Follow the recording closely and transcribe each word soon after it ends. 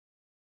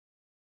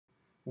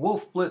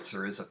Wolf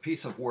Blitzer is a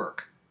piece of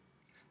work.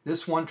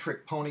 This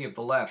one-trick pony of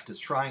the left is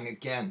trying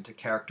again to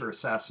character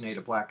assassinate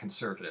a black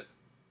conservative.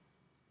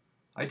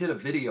 I did a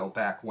video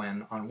back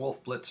when on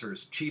Wolf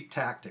Blitzer's cheap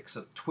tactics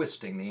of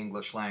twisting the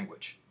English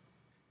language.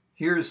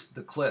 Here's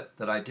the clip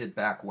that I did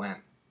back when.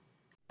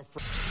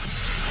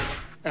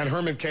 And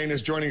Herman Cain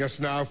is joining us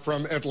now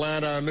from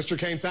Atlanta. Mr.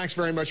 Cain, thanks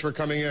very much for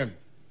coming in.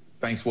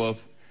 Thanks,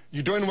 Wolf.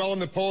 You're doing well in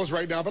the polls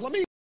right now, but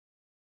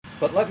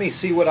let me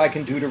see what I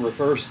can do to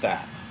reverse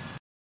that.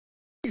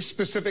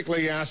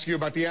 Specifically ask you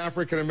about the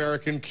African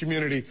American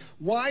community.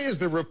 Why is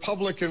the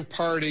Republican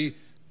Party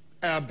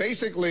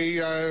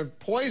basically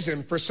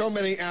poison for so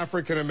many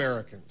African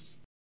Americans?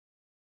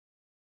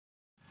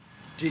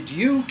 Did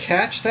you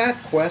catch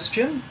that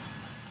question?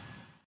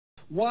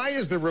 Why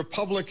is the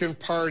Republican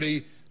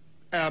Party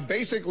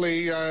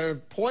basically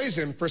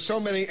poison for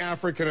so many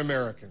African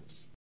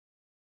Americans?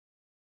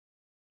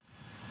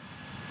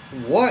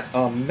 What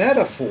a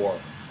metaphor.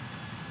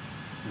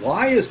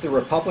 Why is the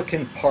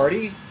Republican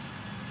Party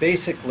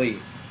basically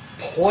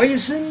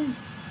poison?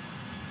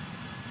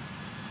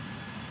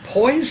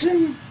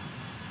 Poison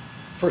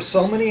for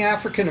so many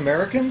African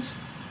Americans?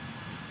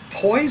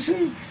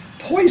 Poison?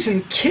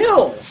 Poison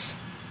kills!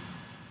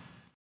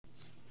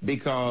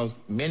 Because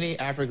many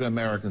African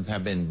Americans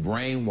have been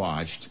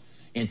brainwashed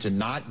into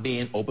not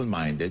being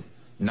open-minded,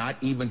 not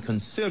even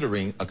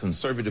considering a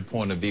conservative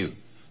point of view.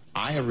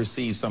 I have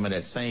received some of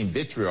that same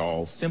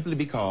vitriol simply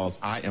because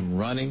I am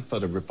running for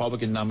the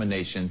Republican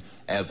nomination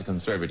as a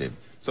conservative.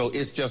 So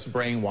it's just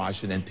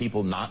brainwashing and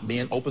people not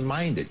being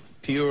open-minded,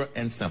 pure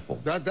and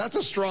simple. That's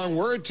a strong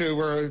word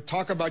to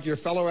talk about your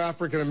fellow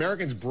African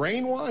Americans.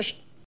 Brainwashed?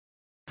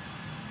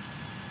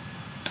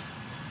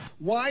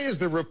 Why is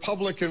the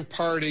Republican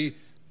Party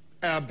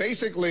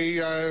basically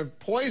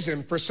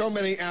poison for so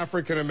many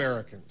African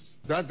Americans?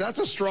 That's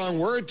a strong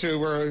word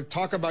to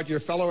talk about your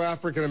fellow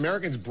African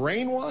Americans.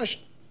 Brainwashed?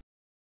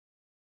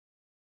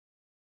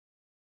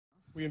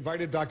 We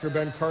invited Dr.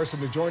 Ben Carson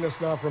to join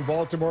us now from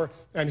Baltimore,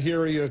 and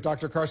here he is.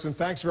 Dr. Carson,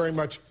 thanks very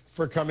much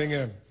for coming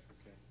in.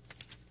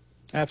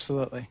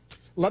 Absolutely.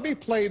 Let me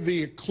play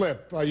the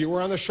clip. You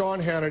were on the Sean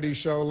Hannity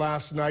show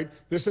last night.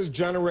 This has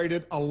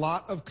generated a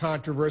lot of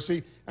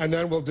controversy, and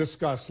then we'll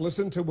discuss.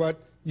 Listen to what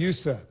you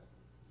said.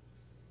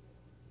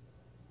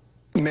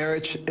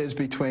 Marriage is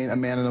between a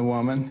man and a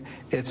woman.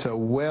 It's a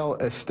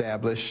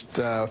well-established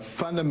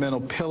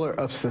fundamental pillar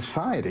of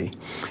society,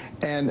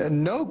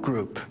 and no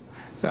group,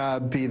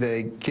 be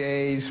they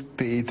gays,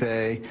 be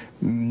they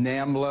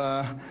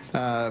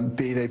NAMBLA,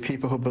 be they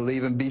people who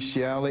believe in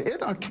bestiality, it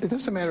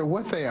doesn't matter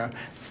what they are,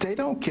 they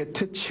don't get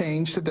to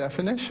change the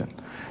definition.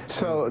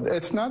 So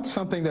it's not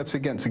something that's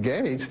against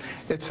gays,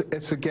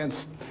 it's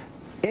against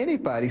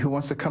anybody who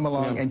wants to come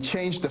along and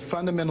change the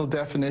fundamental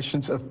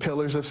definitions of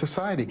pillars of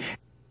society.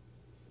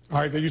 All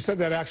right, you said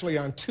that actually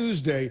on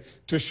Tuesday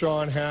to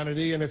Sean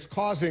Hannity, and it's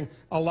causing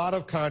a lot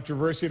of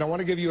controversy. And I want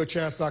to give you a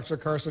chance, Dr.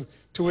 Carson,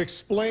 to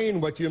explain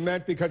what you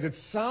meant, because it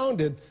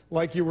sounded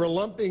like you were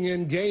lumping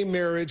in gay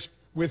marriage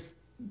with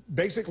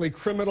basically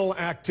criminal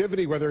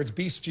activity, whether it's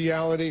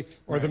bestiality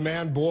or the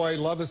man-boy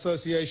love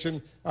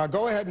association.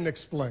 Go ahead and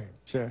explain.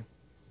 Sure.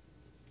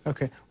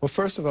 Okay. Well,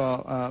 first of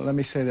all, let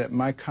me say that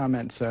my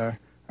comments are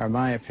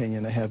my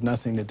opinion. They have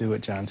nothing to do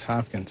with Johns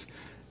Hopkins.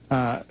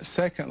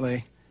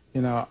 Secondly,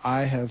 you know,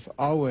 I have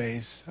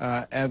always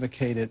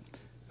advocated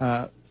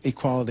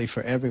equality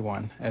for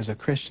everyone. As a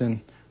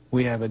Christian,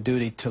 we have a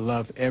duty to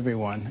love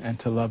everyone and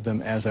to love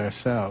them as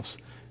ourselves.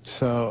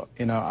 So,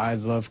 you know, I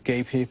love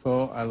gay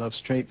people, I love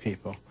straight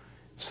people.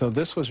 So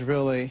this was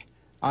really,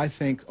 I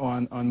think,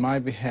 on my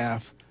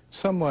behalf,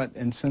 somewhat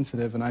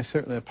insensitive, and I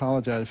certainly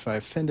apologize if I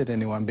offended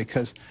anyone,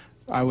 because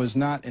I was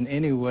not in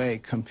any way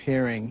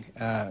comparing,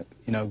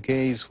 you know,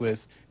 gays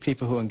with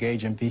people who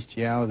engage in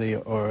bestiality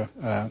or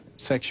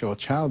sexual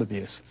child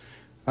abuse.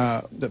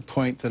 The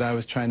point that I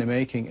was trying to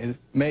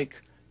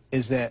make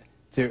is that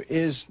there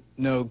is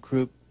no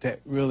group that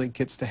really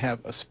gets to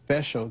have a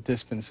special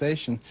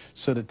dispensation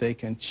so that they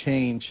can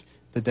change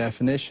the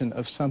definition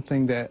of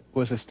something that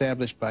was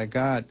established by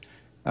God,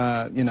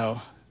 you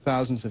know,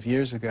 thousands of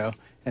years ago,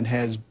 and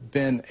has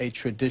been a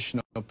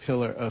traditional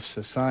pillar of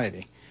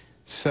society.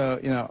 So,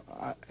 you know,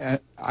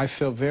 I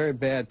feel very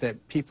bad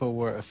that people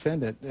were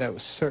offended. That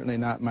was certainly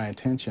not my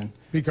intention.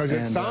 Because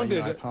it sounded...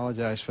 you know, I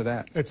apologize for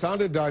that. It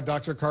sounded,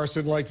 Dr.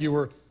 Carson, like you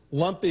were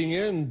lumping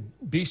in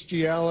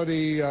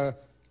bestiality,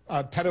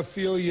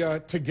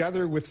 pedophilia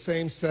together with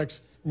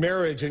same-sex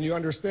marriage, and you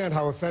understand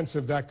how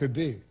offensive that could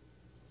be.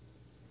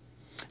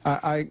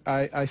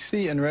 I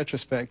see in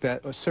retrospect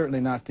that was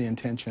certainly not the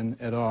intention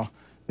at all.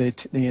 The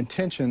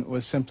intention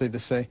was simply to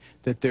say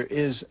that there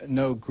is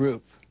no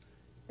group.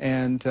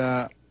 And,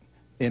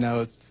 you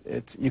know,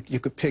 you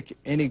could pick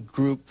any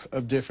group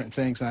of different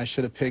things, and I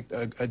should have picked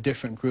a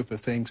different group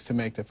of things to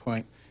make the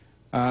point.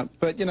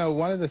 But, you know,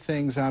 one of the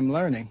things I'm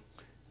learning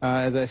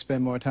as I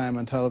spend more time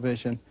on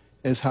television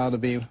is how to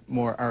be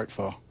more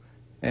artful.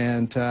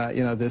 And,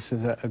 you know, this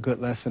is a good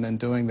lesson in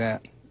doing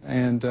that.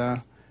 And,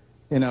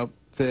 you know,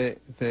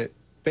 the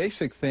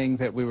basic thing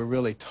that we were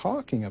really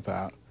talking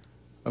about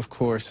of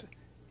course,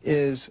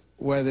 is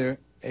whether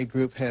a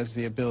group has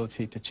the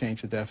ability to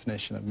change the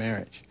definition of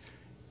marriage.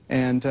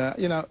 And,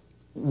 you know,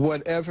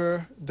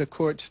 whatever the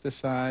courts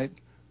decide,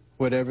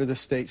 whatever the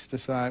states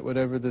decide,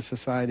 whatever the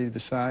society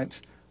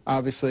decides,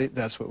 obviously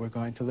that's what we're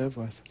going to live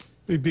with.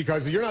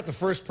 Because you're not the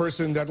first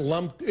person that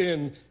lumped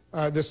in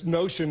this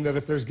notion that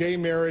if there's gay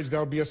marriage,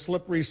 there'll be a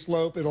slippery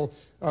slope. It'll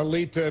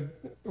lead to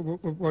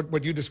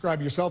what you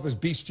describe yourself as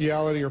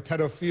bestiality or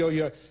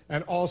pedophilia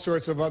and all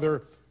sorts of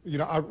other, you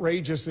know,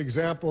 outrageous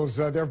examples.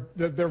 There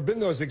have been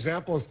those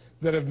examples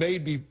that have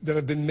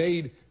been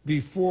made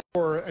before,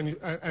 and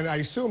I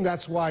assume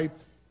that's why,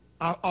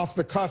 off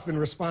the cuff, in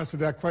response to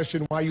that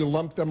question, why you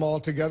lumped them all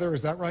together.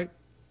 Is that right?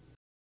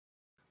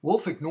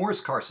 Wolf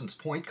ignores Carson's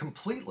point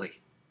completely.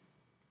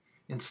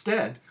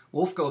 Instead,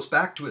 Wolf goes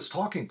back to his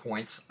talking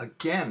points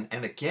again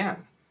and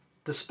again,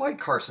 despite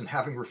Carson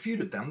having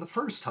refuted them the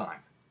first time.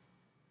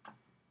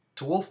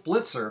 To Wolf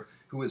Blitzer,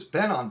 who is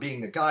bent on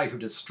being the guy who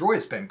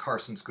destroys Ben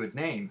Carson's good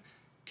name,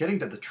 getting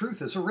to the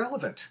truth is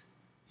irrelevant.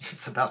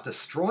 It's about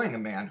destroying a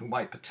man who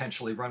might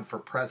potentially run for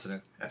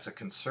president as a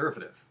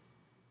conservative.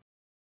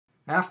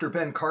 After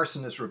Ben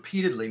Carson has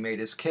repeatedly made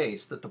his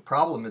case that the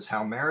problem is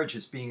how marriage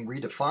is being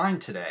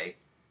redefined today,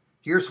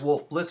 here's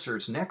Wolf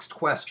Blitzer's next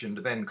question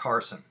to Ben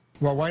Carson.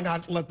 Well, why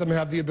not let them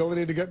have the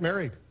ability to get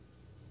married?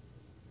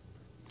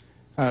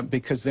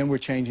 Because then we're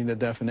changing the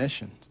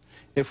definitions.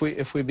 If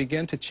we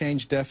begin to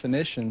change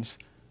definitions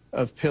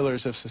of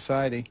pillars of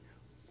society,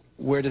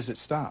 where does it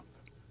stop?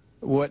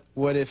 What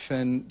if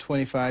in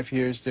 25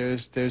 years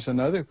there's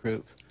another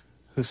group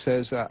who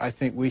says, I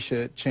think we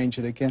should change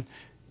it again?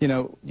 You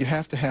know, you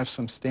have to have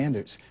some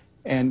standards.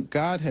 And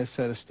God has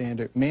set a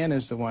standard. Man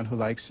is the one who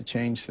likes to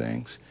change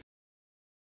things.